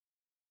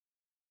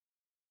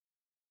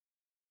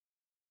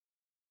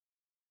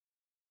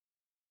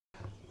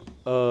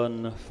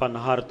Een van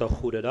harte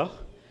goede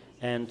dag.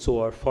 And to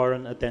our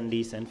foreign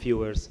attendees and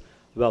viewers,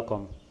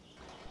 welcome.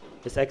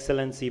 His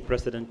Excellency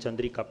President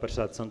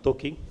Chandrikapersad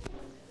Santokhi,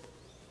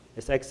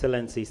 His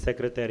Excellency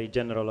Secretary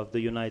General of the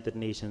United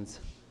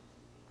Nations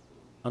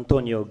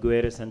Antonio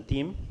Guterres and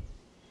team,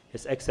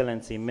 His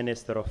Excellency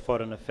Minister of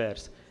Foreign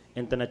Affairs,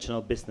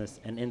 International Business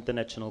and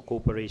International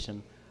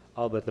Cooperation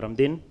Albert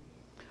Ramdin,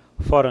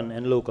 foreign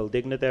and local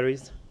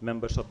dignitaries,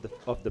 members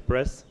of the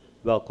press,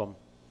 welcome.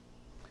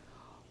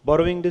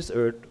 Borrowing this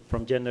earth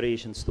from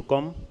generations to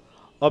come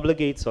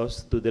obligates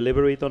us to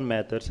deliberate on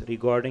matters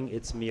regarding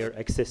its mere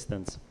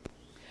existence.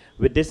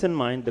 With this in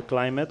mind, the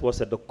climate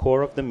was at the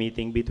core of the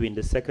meeting between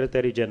the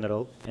Secretary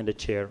General and the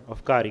Chair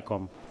of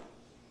CARICOM.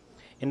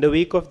 In the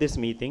wake of this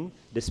meeting,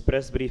 this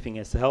press briefing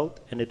is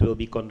held and it will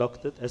be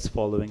conducted as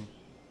following.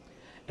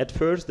 At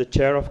first, the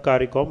Chair of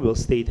CARICOM will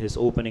state his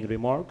opening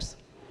remarks.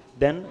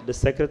 Then, the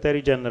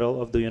Secretary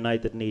General of the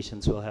United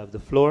Nations will have the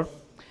floor.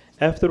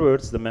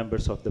 Afterwards, the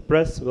members of the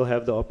press will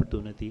have the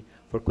opportunity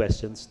for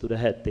questions to the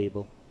head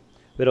table.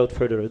 Without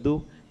further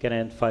ado, can I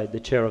invite the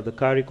Chair of the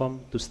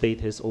CARICOM to state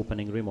his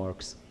opening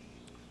remarks.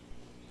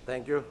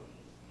 Thank you,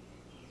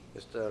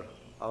 Mr.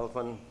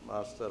 Alphan,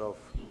 Master of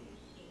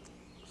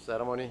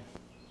Ceremony.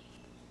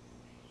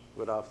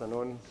 Good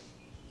afternoon.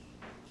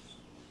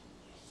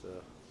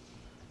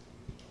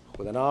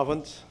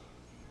 Goedenavond.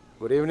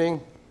 Good evening.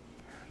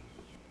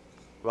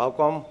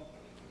 Welcome,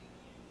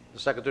 the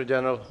Secretary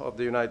General of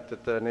the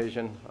United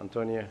Nations,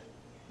 Antonio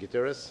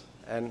Guterres,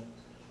 and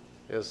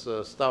his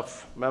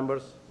staff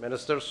members,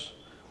 ministers,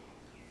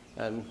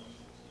 and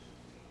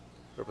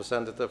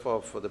representative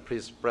of the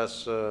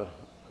press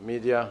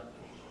media.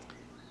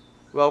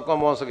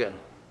 Welcome once again.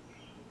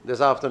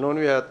 This afternoon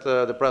we had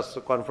the press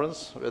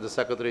conference with the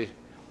Secretary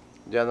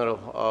General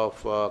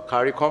of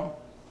CARICOM,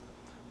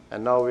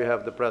 and now we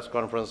have the press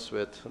conference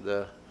with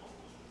the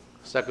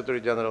Secretary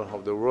General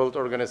of the World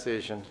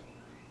Organization,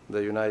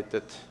 the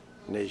United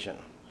Nations.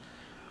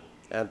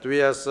 And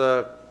we as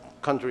a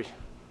country,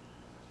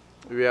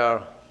 we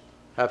are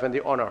having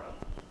the honor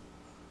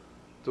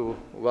to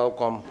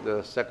welcome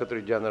the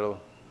Secretary General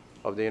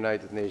of the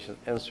United Nations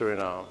in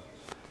Suriname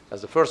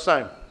as the first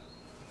time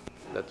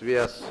that we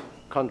as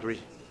a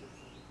country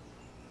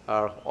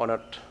are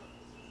honored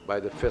by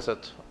the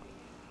visit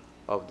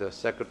of the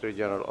Secretary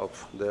General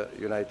of the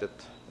United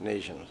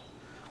Nations.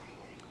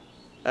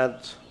 And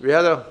we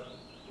had a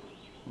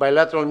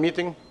bilateral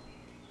meeting,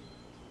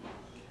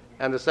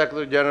 and the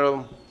Secretary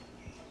General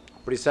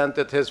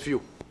presented his view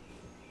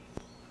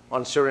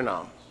on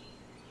Suriname,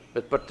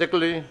 but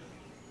particularly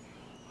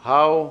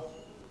how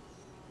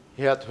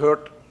he had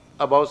heard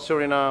about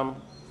Suriname,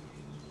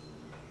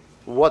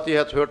 what he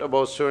had heard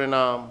about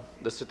Suriname,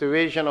 the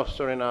situation of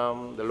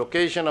Suriname, the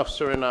location of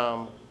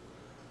Suriname,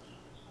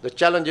 the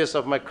challenges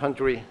of my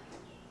country.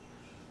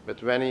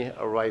 But when he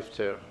arrived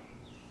here,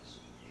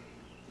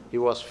 he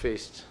was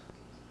faced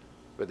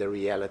with the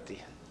reality.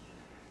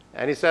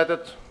 And he said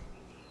it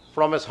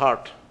from his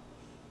heart.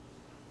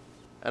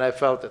 And I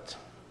felt it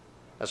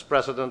as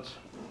president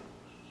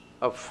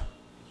of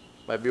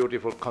my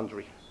beautiful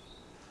country,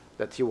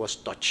 that he was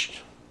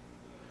touched.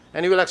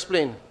 And he will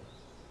explain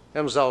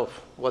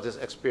himself what his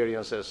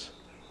experience is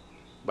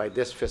by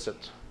this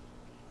visit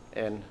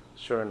in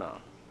Suriname.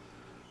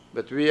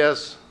 But we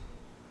as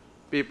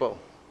people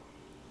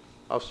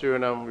of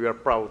Suriname, we are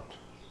proud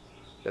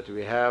that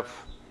we have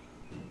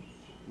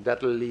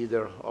that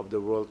leader of the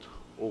world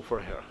over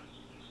here.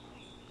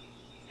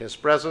 His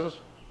presence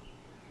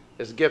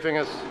is giving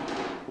us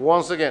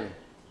once again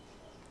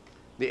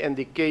the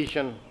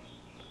indication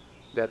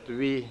that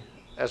we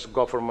as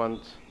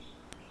government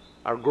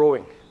are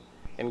growing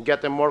and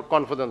getting more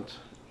confident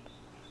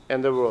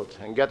in the world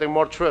and getting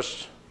more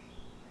trust,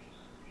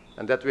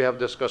 and that we have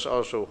discussed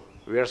also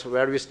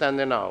where we stand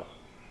now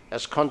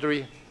as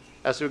country,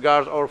 as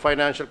regards our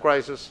financial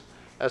crisis,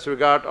 as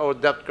regards our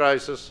debt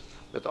crisis,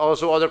 but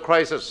also other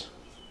crises.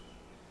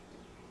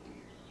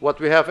 What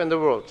we have in the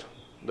world,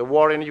 the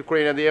war in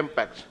Ukraine and the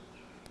impact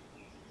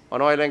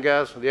on oil and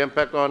gas, the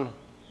impact on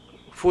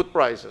food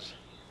prices,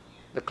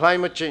 the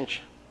climate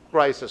change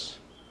crisis,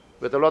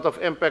 with a lot of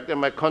impact in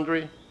my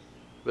country,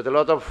 with a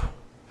lot of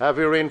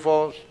heavy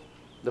rainfalls,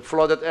 the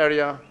flooded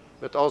area,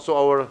 but also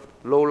our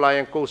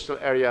low-lying coastal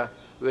area,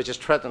 which is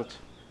threatened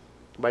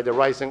by the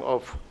rising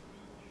of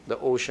the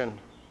ocean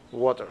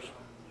waters.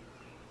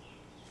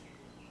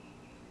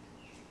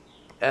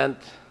 And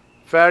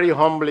very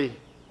humbly,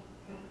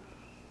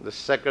 the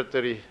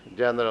Secretary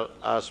General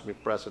asked me,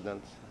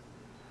 President,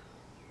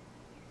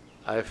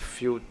 I've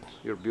viewed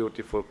your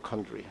beautiful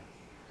country.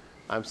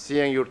 I'm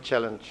seeing your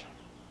challenge.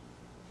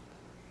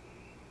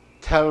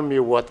 Tell me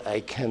what I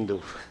can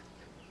do.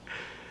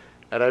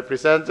 And I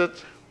presented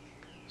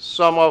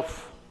some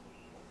of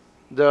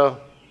the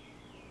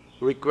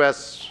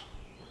requests,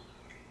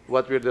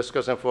 what we're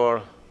discussing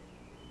for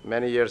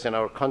many years in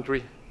our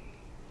country,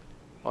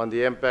 on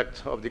the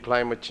impact of the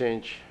climate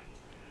change,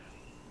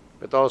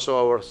 but also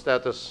our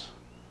status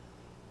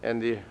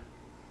and the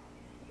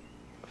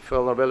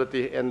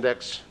vulnerability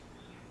index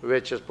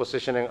which is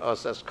positioning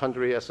us as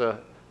country as a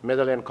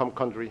middle-income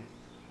country,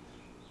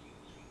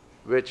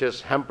 which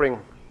is hampering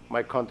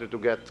my country to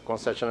get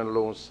concessional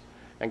loans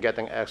and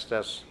getting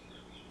access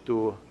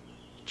to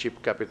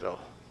cheap capital.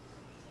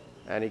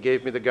 And he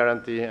gave me the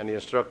guarantee, and he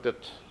instructed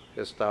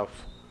his staff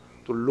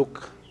to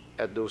look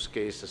at those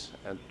cases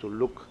and to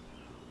look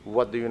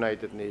what the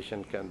United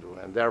Nations can do.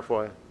 And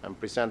therefore, I'm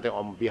presenting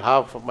on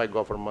behalf of my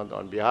government,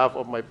 on behalf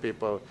of my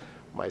people,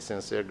 my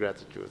sincere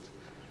gratitude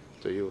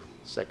to you,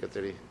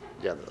 Secretary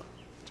General.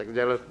 Secretary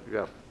General, you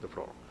have the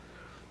floor.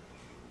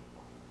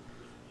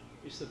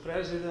 Mr.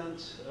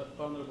 President,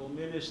 honorable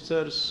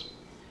ministers,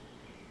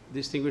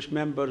 distinguished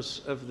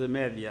members of the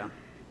media,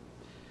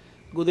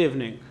 good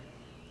evening.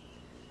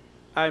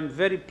 I'm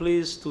very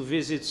pleased to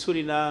visit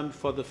Suriname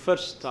for the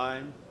first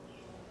time,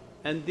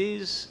 and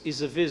this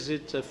is a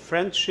visit of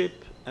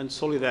friendship and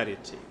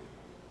solidarity.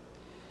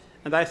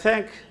 And I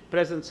thank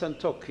President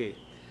Santokhi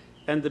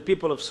and the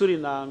people of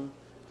Suriname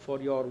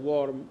for your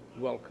warm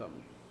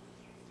welcome.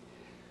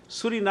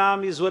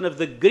 Suriname is one of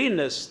the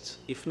greenest,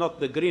 if not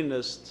the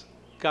greenest,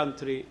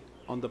 country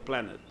on the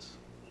planet.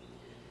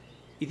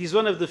 It is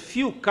one of the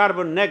few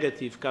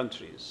carbon-negative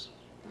countries,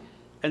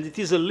 and it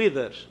is a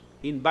leader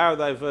in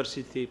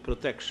biodiversity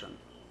protection.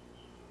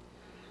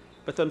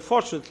 But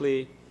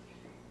unfortunately,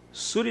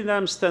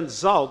 Suriname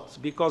stands out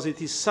because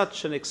it is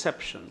such an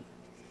exception.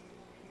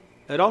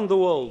 Around the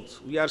world,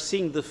 we are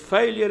seeing the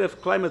failure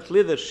of climate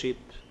leadership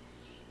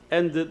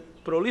and the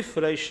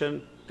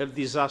proliferation of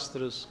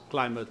disastrous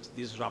climate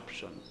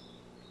disruption.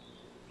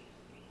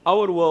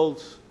 Our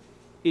world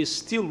is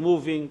still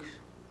moving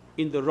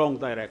in the wrong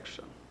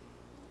direction.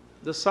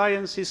 The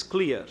science is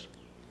clear.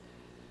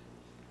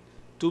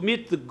 To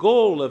meet the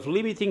goal of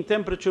limiting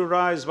temperature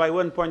rise by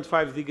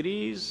 1.5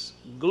 degrees,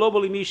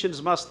 global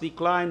emissions must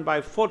decline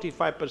by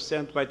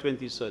 45% by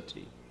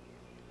 2030.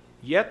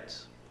 Yet,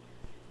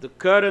 the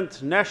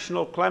current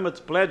national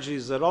climate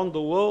pledges around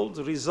the world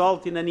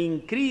result in an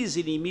increase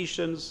in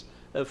emissions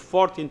of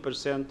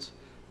 14%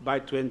 by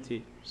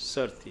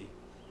 2030.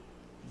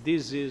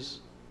 This is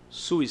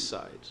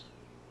suicide.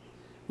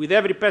 With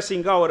every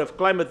passing hour of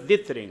climate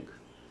dithering,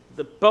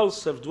 the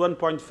pulse of the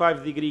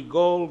 1.5 degree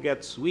goal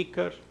gets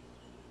weaker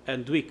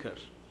and weaker.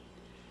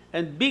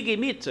 And big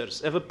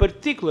emitters have a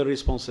particular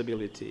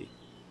responsibility.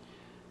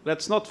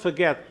 Let's not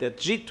forget that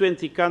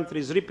G20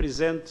 countries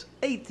represent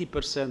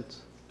 80%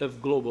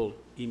 of global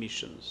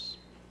emissions.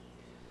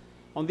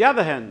 On the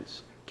other hand,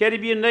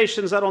 Caribbean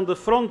nations are on the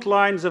front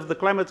lines of the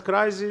climate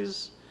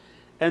crisis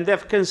and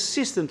have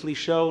consistently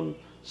shown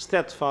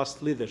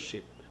steadfast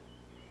leadership.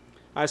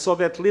 I saw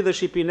that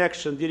leadership in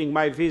action during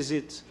my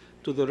visit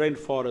to the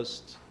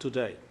rainforest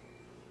today.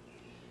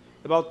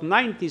 About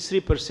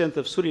 93%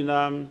 of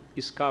Suriname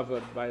is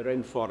covered by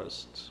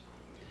rainforests.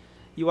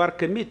 You are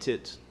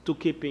committed to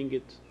keeping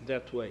it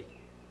that way.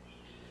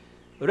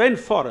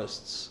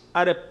 Rainforests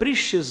are a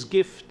precious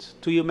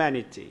gift to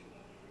humanity.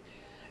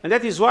 And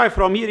that is why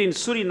from here in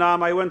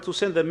Suriname I want to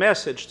send a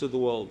message to the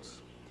world.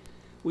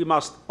 We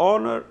must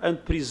honor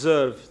and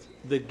preserve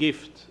the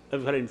gift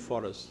of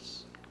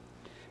rainforests.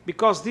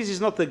 Because this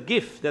is not a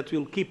gift that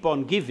will keep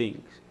on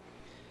giving.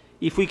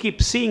 If we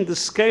keep seeing the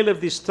scale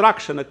of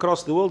destruction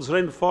across the world's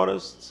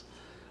rainforests,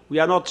 we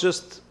are not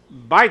just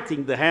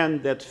biting the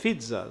hand that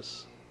feeds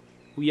us,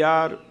 we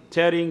are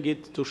tearing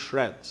it to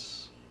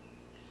shreds.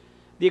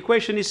 The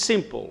equation is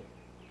simple.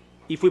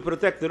 If we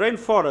protect the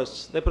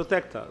rainforests, they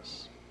protect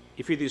us.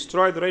 If we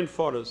destroy the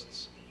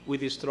rainforests, we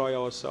destroy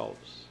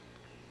ourselves.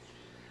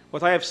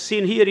 What I have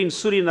seen here in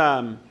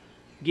Suriname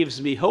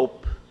gives me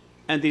hope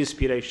and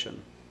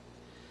inspiration.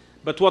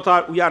 But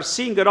what we are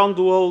seeing around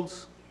the world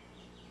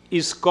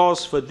is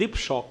cause for deep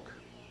shock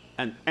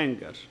and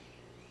anger.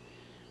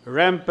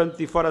 Rampant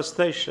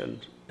deforestation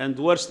and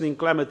worsening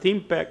climate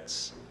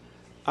impacts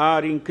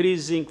are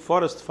increasing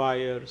forest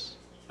fires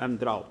and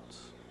drought.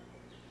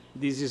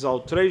 This is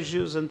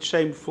outrageous and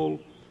shameful.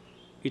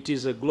 It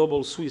is a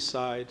global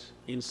suicide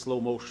in slow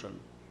motion.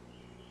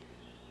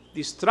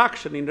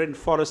 Destruction in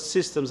rainforest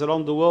systems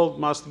around the world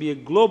must be a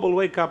global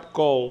wake-up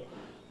call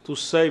to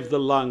save the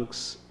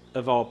lungs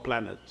of our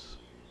planet.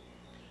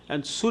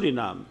 And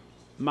Suriname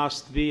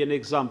must be an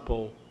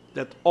example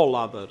that all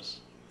others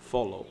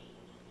follow.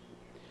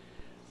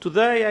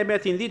 Today I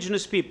met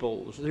indigenous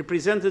peoples,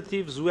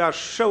 representatives who are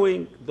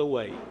showing the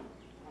way.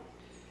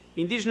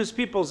 Indigenous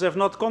peoples have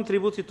not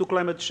contributed to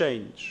climate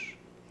change,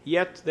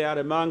 yet they are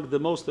among the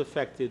most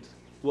affected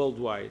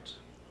worldwide.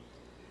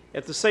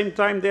 At the same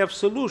time, they have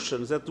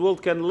solutions that the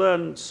world can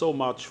learn so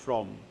much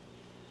from.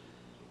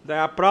 They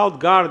are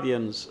proud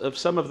guardians of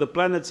some of the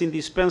planet's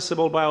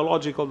indispensable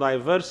biological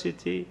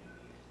diversity,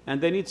 and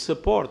they need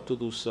support to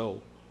do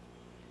so.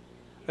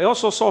 I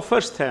also saw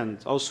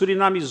firsthand how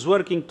Suriname is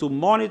working to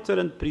monitor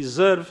and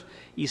preserve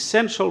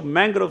essential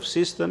mangrove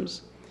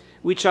systems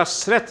which are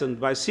threatened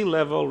by sea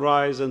level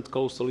rise and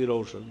coastal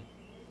erosion.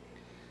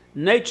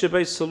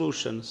 Nature-based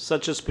solutions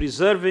such as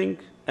preserving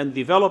and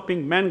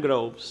developing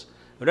mangroves,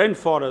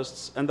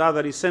 rainforests and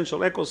other essential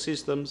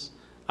ecosystems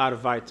are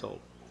vital.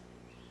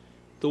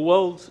 The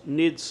world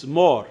needs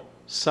more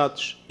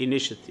such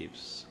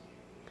initiatives.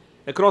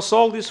 Across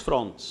all these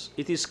fronts,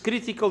 it is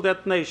critical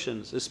that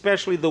nations,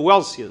 especially the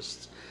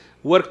wealthiest,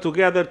 work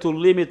together to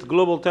limit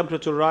global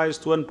temperature rise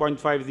to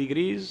 1.5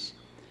 degrees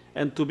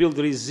and to build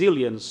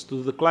resilience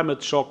to the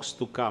climate shocks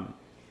to come.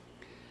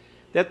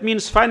 That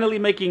means finally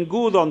making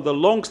good on the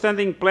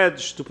long-standing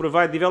pledge to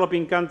provide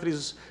developing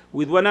countries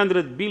with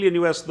 $100 billion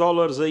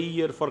a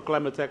year for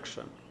climate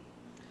action.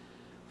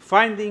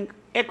 Finding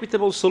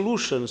equitable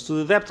solutions to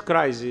the debt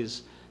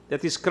crisis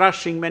that is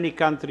crushing many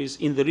countries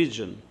in the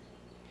region.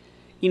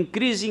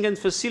 Increasing and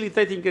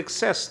facilitating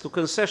access to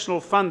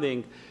concessional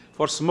funding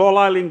for small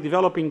island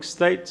developing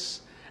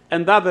states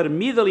and other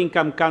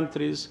middle-income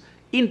countries,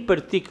 in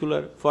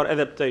particular for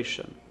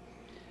adaptation.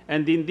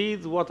 And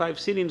indeed, what I've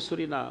seen in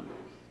Suriname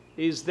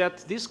is that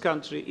this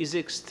country is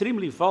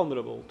extremely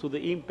vulnerable to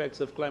the impacts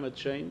of climate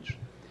change,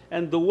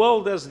 and the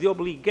world has the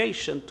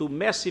obligation to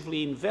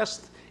massively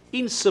invest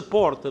in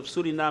support of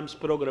Suriname's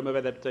program of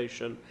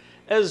adaptation,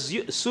 as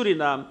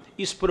Suriname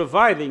is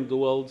providing the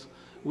world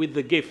with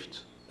the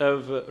gift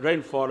of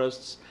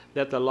rainforests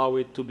that allow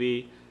it to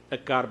be a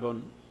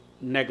carbon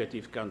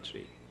negative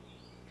country.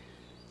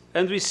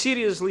 And we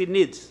seriously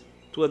need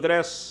to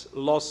address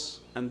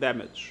loss and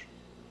damage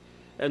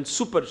and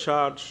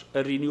supercharge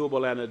a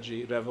renewable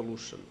energy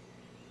revolution.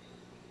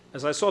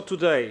 As I saw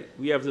today,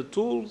 we have the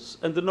tools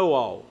and the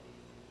know-how.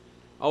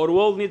 Our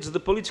world needs the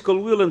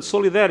political will and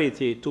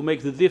solidarity to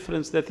make the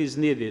difference that is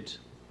needed.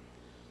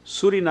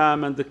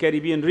 Suriname and the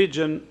Caribbean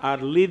region are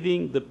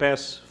leading the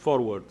path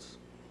forward.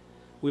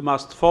 We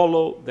must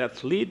follow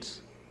that lead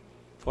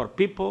for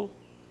people,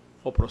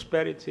 for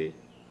prosperity,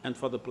 and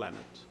for the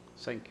planet.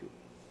 Thank you.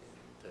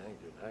 Thank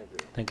you, thank you.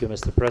 Thank you,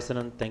 Mr.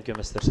 President. Thank you,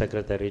 Mr.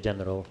 Secretary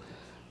General.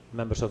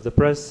 Members of the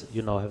press,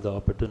 you now have the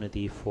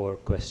opportunity for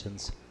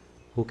questions.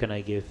 Who can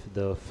I give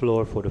the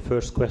floor for the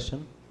first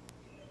question?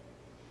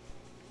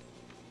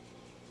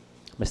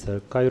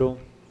 Mr. Cairo.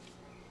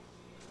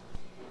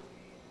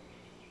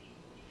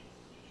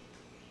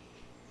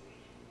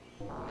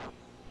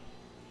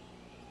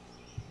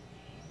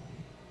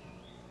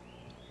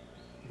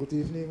 Good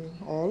evening,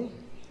 all.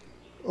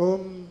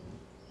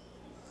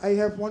 I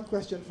have one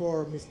question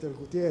for Mr.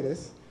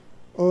 Guterres.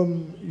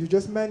 You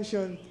just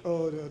mentioned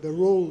the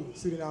role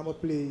Suriname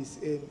plays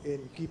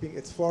in keeping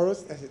its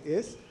forest as it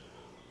is.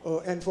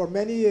 And for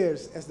many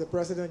years, as the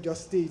President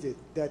just stated,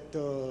 that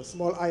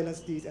small island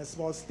states and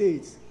small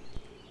states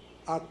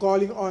are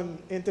calling on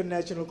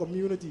international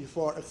community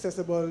for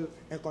accessible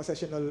and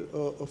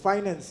concessional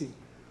financing.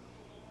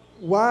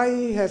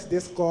 Why has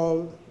this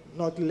call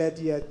not led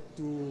yet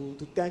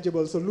to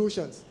tangible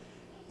solutions?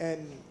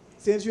 And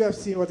since you have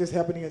seen what is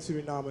happening in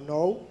Suriname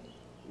now,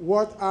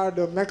 what are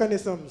the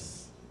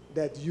mechanisms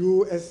that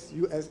you as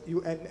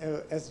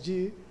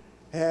UNSG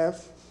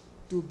have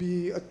to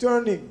be a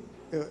turning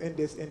in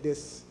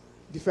this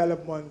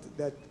development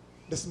that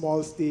the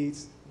small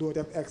states don't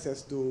have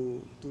access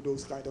to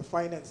those kind of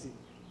financing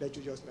that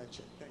you just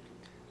mentioned? Thank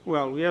you.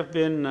 Well, we have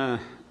been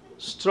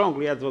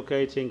strongly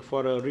advocating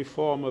for a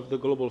reform of the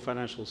global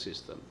financial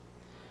system.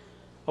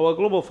 Our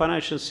global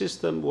financial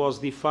system was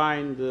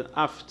defined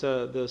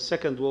after the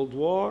Second World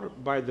War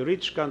by the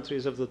rich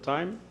countries of the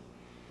time.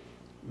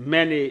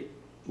 Many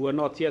were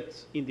not yet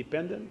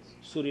independent.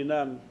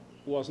 Suriname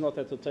was not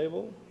at the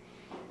table.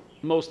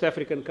 Most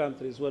African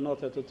countries were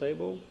not at the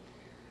table.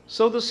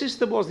 So the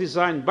system was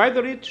designed by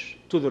the rich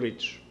to the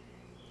rich.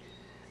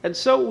 And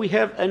so we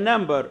have a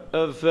number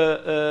of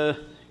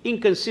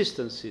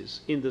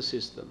inconsistencies in the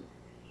system.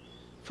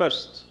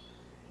 First,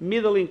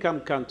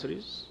 middle-income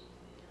countries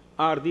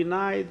are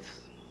denied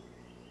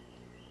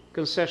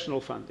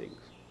concessional funding.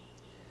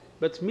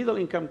 But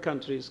middle-income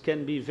countries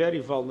can be very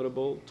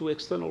vulnerable to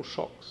external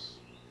shocks,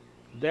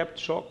 debt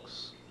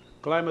shocks,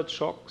 climate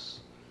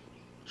shocks,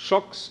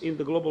 shocks in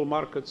the global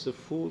markets of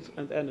food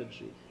and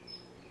energy.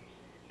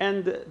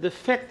 And the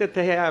fact that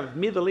they have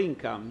middle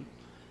income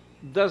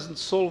doesn't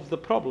solve the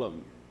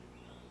problem,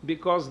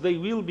 because they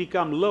will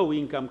become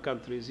low-income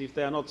countries if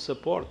they are not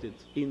supported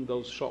in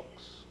those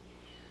shocks.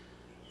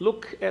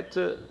 Look at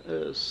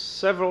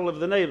several of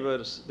the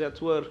neighbors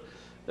that were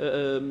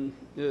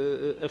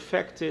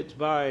affected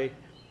by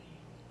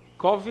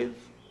COVID.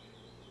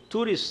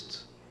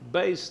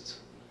 Tourist-based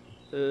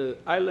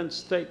island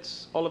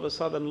states all of a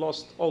sudden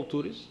lost all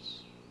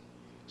tourists.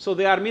 So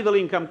they are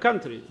middle-income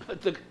countries,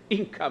 but the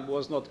income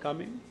was not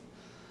coming.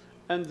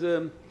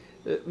 And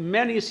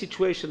many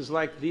situations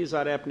like these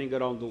are happening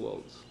around the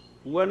world.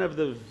 One of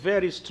the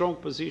very strong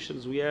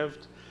positions we have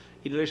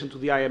in relation to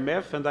the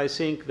IMF, and I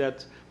think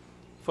that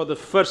for the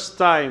first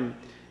time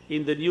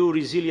in the new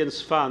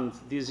Resilience Fund,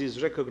 this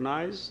is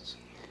recognized.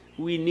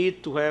 We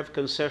need to have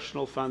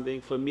concessional funding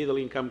for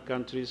middle-income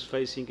countries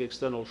facing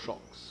external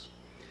shocks,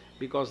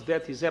 because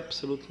that is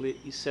absolutely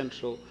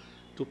essential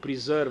to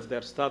preserve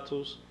their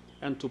status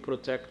and to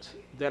protect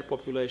their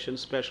population,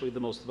 especially the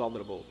most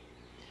vulnerable.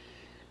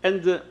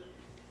 And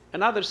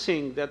another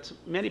thing that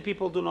many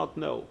people do not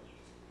know,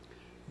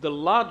 the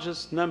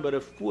largest number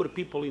of poor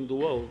people in the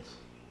world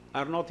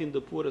are not in the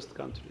poorest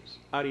countries,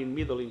 are in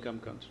middle-income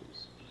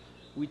countries.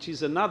 which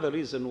is another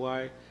reason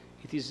why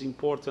it is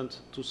important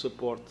to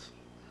support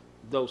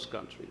those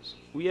countries.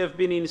 We have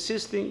been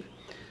insisting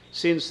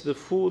since the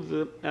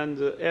food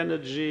and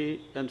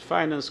energy and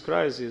finance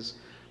crisis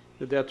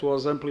that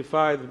was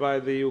amplified by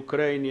the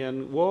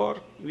Ukrainian war,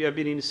 we have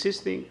been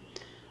insisting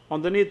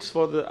on the need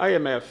for the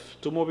IMF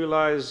to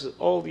mobilize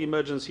all the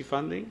emergency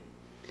funding,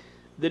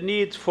 the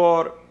need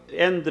for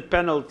end the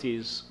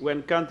penalties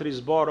when countries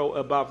borrow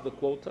above the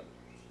quota,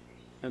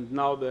 and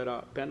now there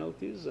are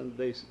penalties and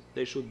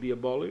they should be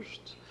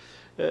abolished,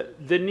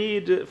 the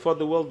need for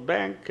the World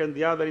Bank and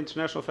the other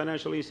international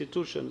financial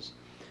institutions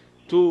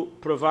to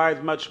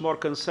provide much more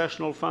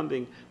concessional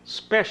funding,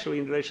 especially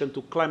in relation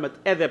to climate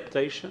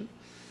adaptation.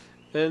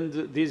 And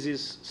this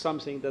is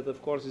something that,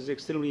 of course, is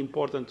extremely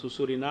important to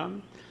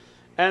Suriname.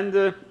 And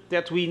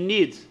that we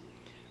need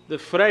the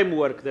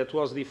framework that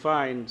was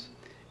defined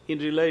in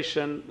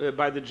relation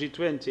by the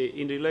G20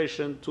 in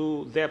relation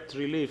to debt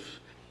relief,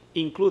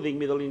 including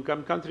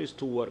middle-income countries,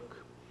 to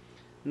work.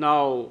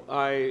 Now,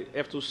 I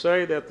have to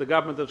say that the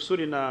government of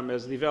Suriname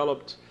has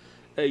developed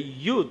a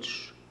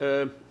huge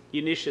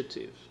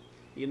initiative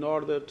in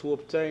order to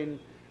obtain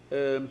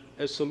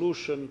a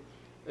solution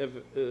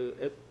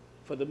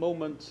for the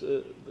moment,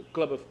 the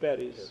Club of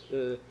Paris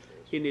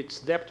in its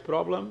debt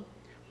problem,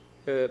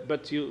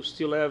 but you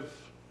still have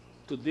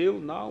to deal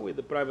now with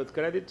the private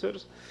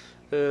creditors.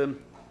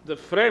 The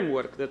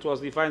framework that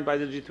was defined by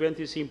the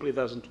G20 simply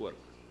doesn't work.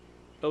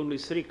 Only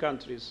 3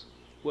 countries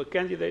were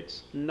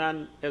candidates,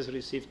 none has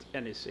received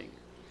anything.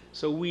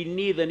 So we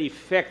need an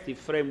effective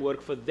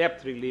framework for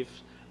debt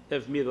relief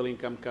of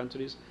middle-income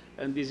countries,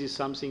 and this is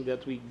something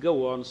that we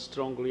go on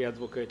strongly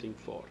advocating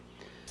for.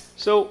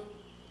 So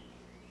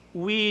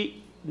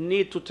we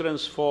need to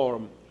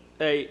transform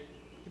a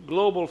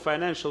global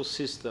financial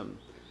system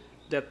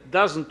that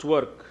doesn't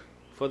work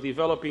for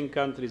developing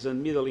countries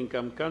and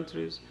middle-income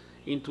countries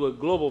into a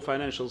global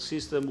financial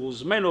system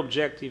whose main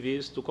objective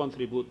is to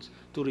contribute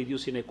to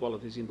reduce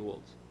inequalities in the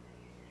world.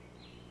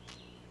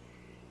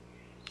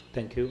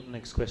 Thank you.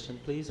 Next question,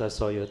 please. I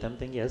saw you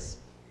attempting. Yes.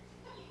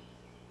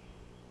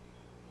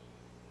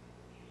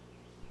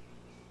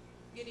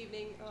 Good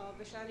evening.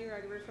 Vishani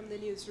Raghavar from the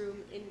newsroom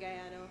in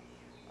Guyana.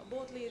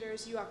 Both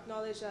leaders, you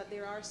acknowledge that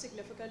there are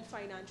significant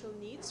financial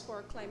needs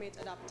for climate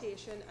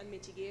adaptation and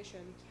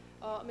mitigation.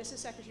 Mr.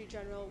 Secretary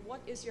General,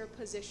 what is your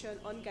position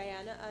on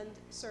Guyana and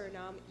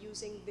Suriname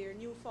using their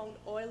newfound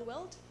oil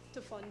wealth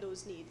to fund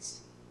those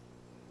needs?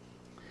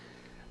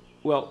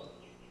 Well,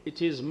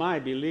 it is my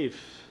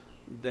belief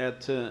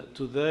that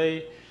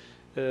today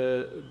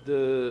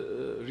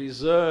the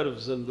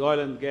reserves and oil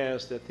and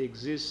gas that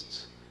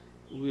exist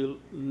will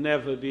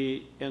never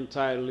be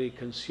entirely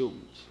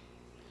consumed.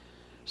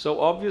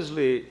 So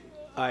obviously,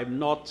 I'm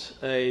not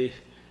a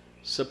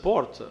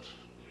supporter,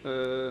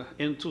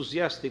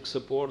 enthusiastic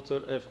supporter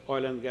of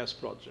oil and gas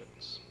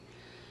projects.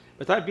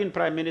 But I've been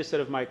Prime Minister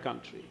of my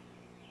country,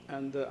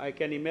 and I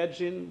can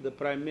imagine the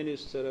Prime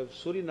Minister of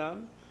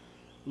Suriname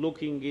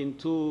looking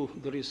into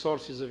the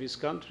resources of his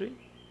country.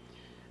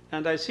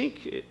 And I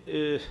think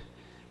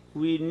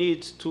we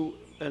need to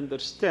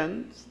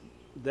understand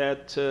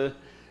that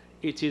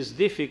it is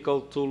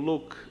difficult to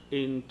look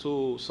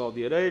into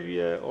Saudi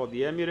Arabia or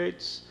the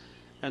Emirates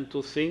and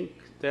to think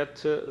that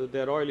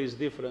their oil is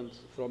different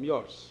from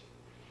yours.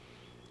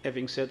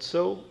 Having said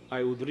so,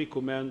 I would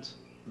recommend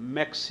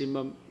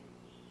maximum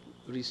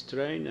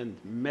restraint and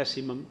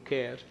maximum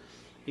care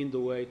in the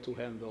way to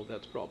handle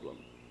that problem.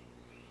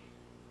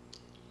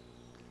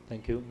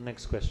 Thank you.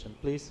 Next question,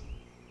 please.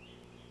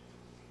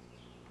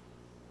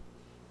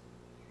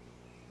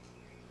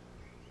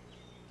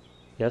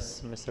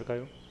 Yes, Mr.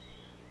 Kayo.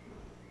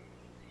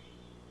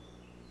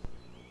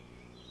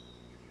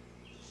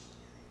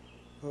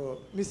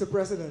 Mr.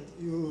 President,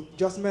 you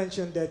just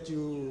mentioned that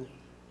you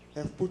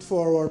have put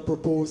forward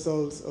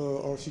proposals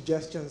or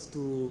suggestions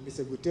to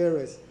Mr.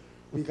 Guterres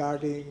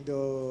regarding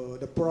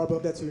the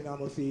problem that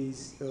Suriname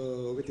faces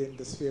within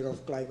the sphere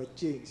of climate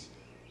change.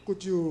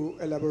 Could you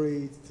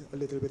elaborate a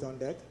little bit on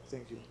that?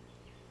 Thank you.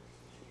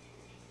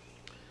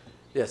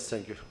 Yes,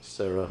 thank you,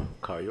 Mr.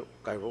 Cairo.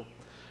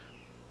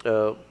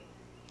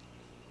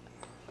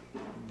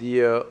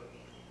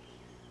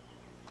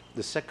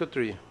 The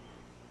Secretary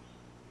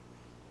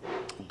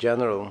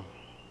General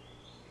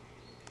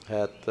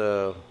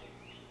had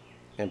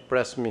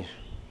impressed me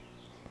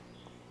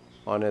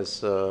on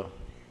his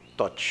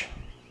touch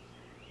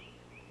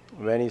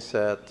when he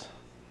said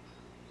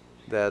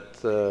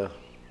that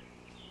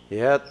he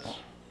had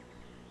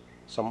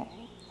some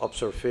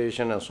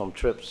observation and some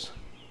trips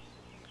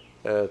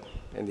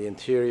in the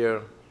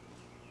interior.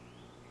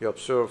 He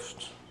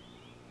observed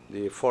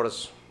the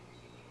forest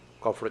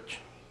coverage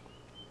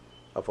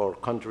of our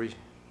country.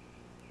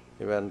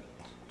 He went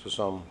to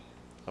some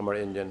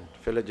Amerindian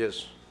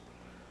villages.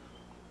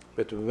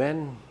 But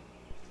when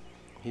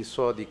he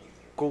saw the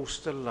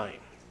coastal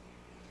line,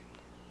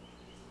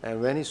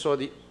 and when he saw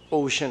the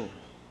ocean,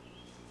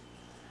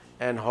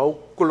 and how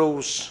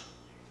close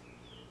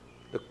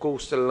the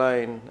coastal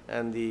line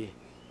and the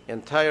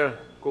entire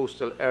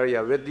coastal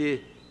area with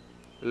the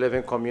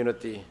living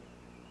community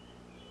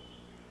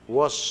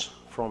was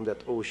from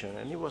that ocean,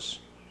 and he was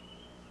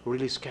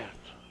really scared.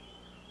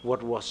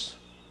 What was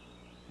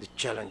the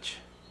challenge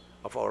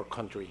of our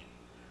country?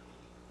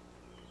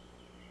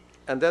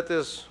 And that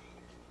is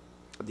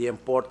the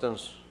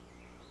importance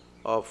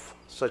of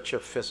such a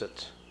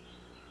visit,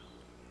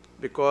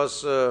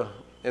 because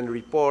in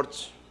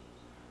reports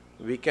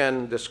we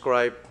can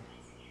describe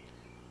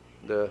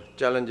the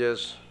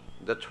challenges,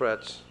 the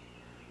threats,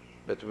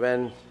 but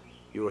when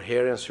you're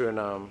here in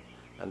Suriname,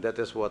 and that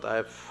is what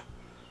I've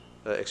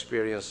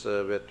experienced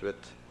with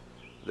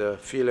the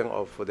feeling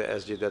of the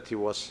SG, that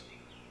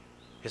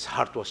his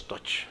heart was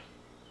touched.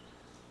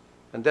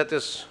 And that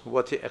is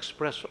what he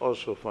expressed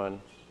also,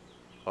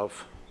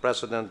 of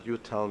President, you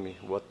tell me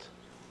what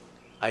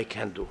I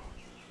can do.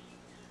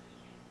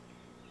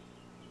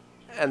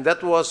 And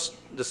that was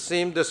the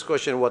same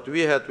discussion what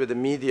we had with the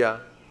media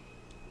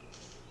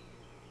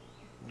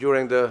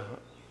during the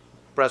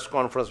press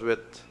conference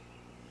with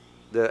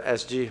the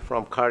SG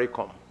from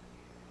CARICOM.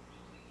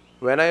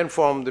 When I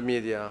informed the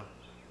media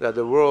that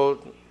the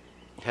world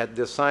had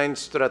designed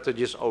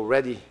strategies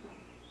already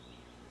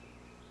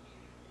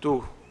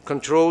to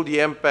control the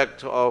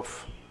impact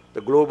of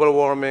the global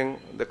warming,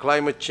 the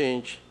climate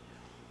change,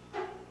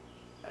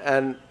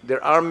 and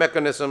there are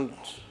mechanisms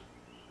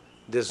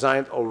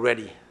designed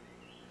already.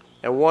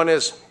 And one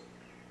is,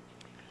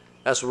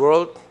 as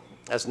world,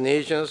 as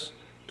nations,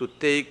 to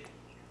take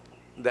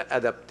the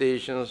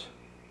adaptations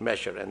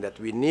measure, and that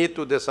we need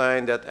to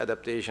design that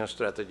adaptation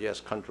strategy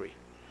as country.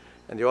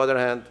 And the other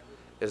hand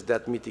is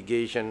that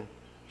mitigation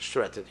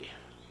strategy.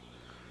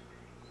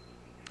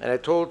 And I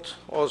told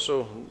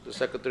also the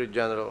Secretary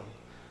General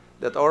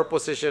that our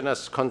position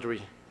as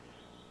country,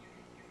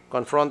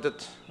 confronted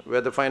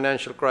with the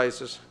financial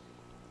crisis,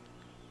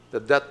 the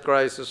debt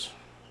crisis,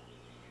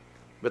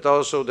 but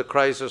also the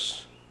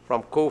crisis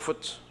from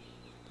COVID,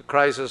 the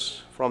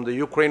crisis from the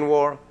Ukraine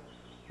war,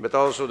 but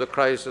also the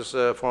crisis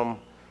from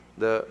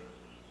the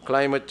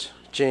climate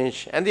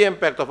change, and the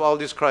impact of all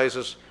these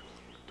crises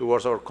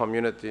towards our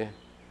community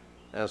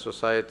and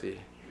society,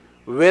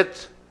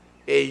 with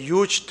a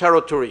huge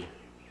territory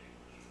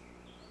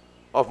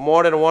of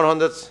more than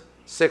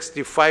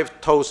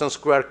 165,000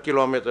 square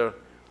kilometers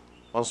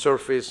on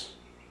surface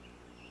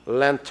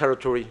land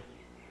territory,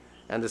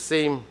 and the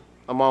same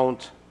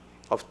amount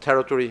of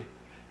territory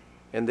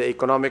in the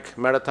economic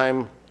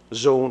maritime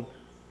zone,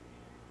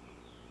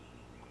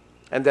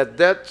 and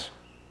that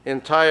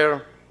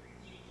entire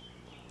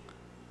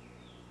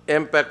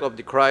impact of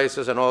the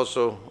crisis and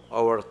also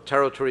our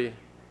territory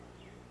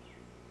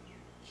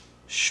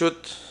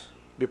should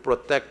be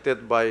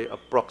protected by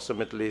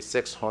approximately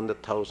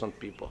 600,000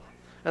 people.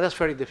 And that's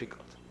very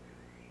difficult.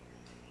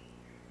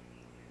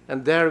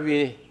 And there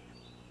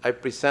I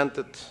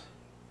presented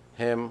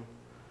him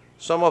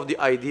some of the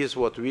ideas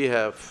what we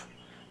have,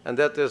 and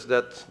that is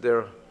that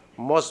there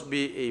must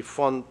be a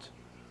fund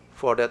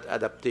for that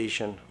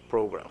adaptation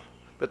program,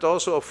 but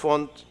also a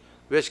fund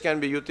which can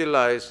be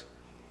utilized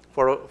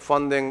for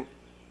funding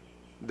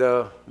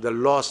the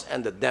loss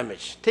and the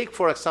damage. Take,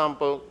 for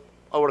example,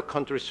 our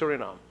country,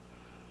 Suriname,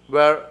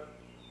 where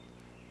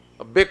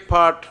a big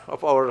part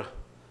of our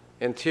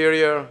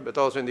interior, but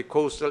also in the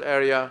coastal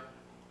area,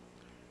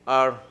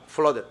 are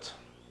flooded.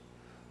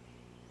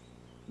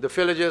 The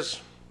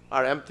villages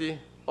are empty.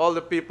 All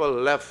the people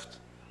left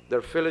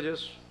their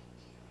villages,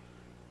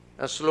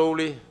 and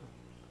slowly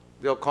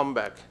they'll come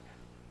back.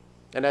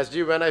 And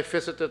when I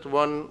visited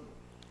one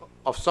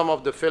of some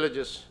of the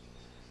villages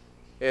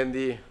in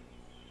the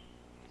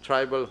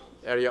tribal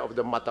area of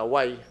the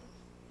Matawai,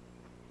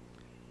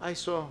 I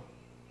saw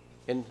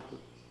in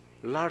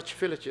large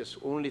villages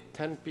only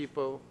 10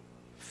 people,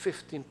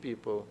 15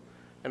 people.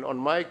 And on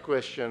my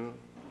question,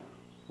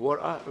 where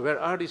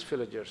are these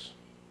villagers?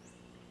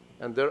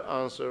 And their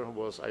answer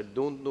was, I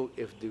don't know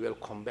if they will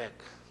come back,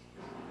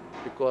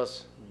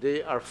 because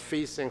they are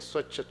facing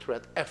such a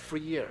threat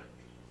every year.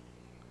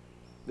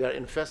 They are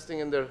investing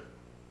in their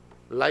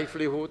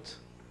livelihood.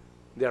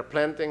 They are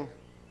planting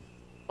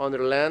on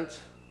their land,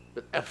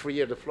 but every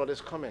year the flood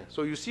is coming.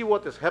 So you see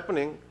what is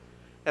happening,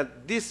 and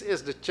this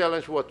is the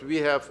challenge what we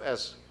have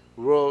as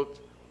world,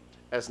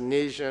 as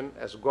nation,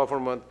 as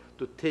government,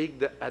 to take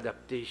the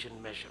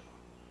adaptation measure.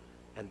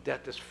 And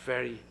that is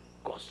very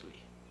costly.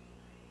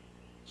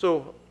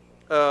 So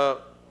the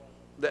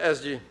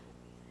SG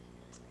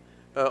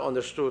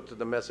understood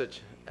the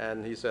message,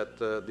 and he said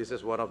this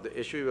is one of the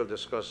issues we'll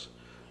discuss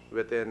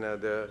within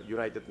the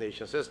United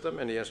Nations system,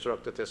 and he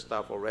instructed his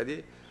staff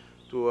already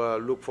to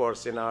look for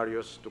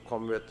scenarios to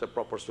come with a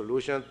proper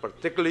solution,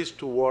 particularly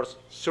towards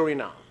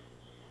Suriname.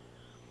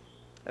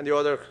 And the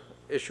other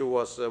issue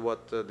was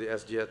what the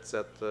SG had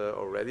said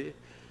already,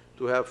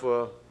 to have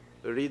a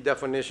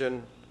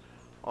redefinition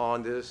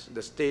on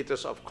the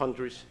status of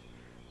countries,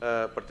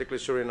 particularly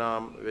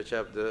Suriname, which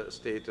have the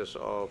status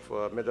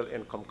of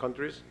middle-income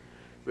countries,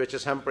 which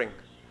is hampering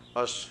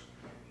us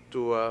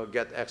to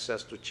get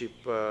access to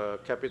cheap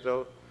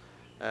capital.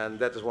 And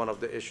that is one of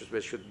the issues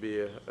which should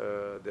be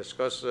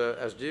discussed.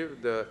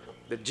 The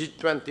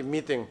G20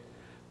 meeting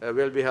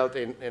will be held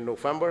in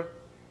November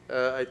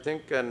I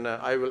think, and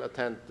I will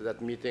attend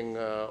that meeting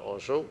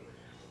also.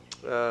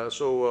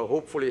 So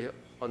hopefully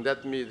on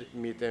that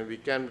meeting we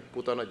can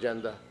put on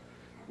agenda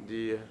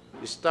the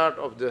start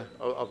of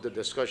the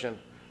discussion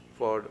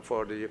for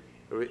the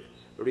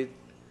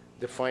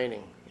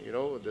redefining, you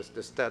know,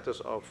 the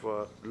status of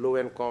low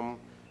income,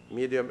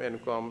 medium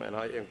income, and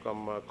high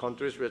income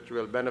countries, which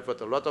will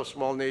benefit a lot of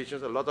small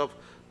nations, a lot of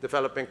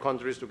developing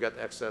countries to get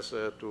access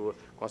to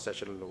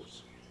concessional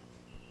notes.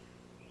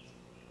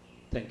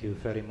 Thank you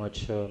very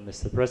much,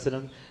 Mr.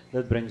 President.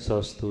 That brings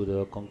us to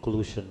the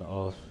conclusion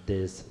of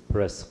this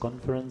press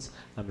conference.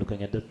 I'm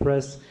looking at the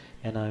press,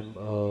 and I'm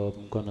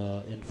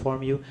gonna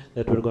inform you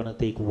that we're gonna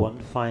take one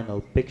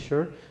final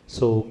picture.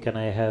 So can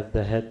I have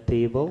the head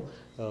table?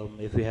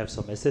 If we have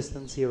some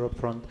assistants here up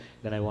front,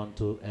 then I want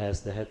to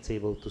ask the head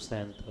table to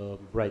stand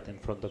right in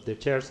front of their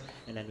chairs,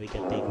 and then we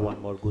can take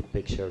one more good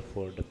picture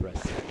for the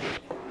press.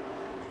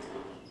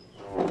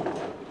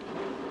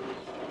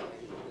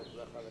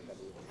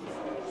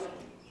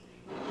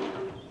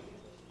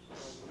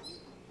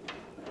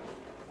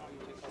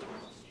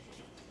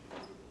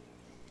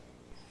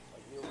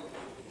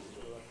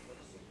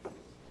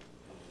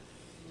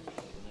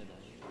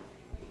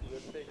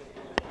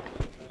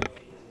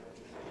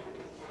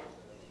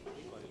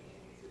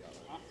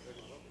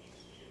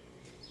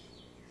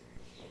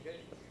 Okay.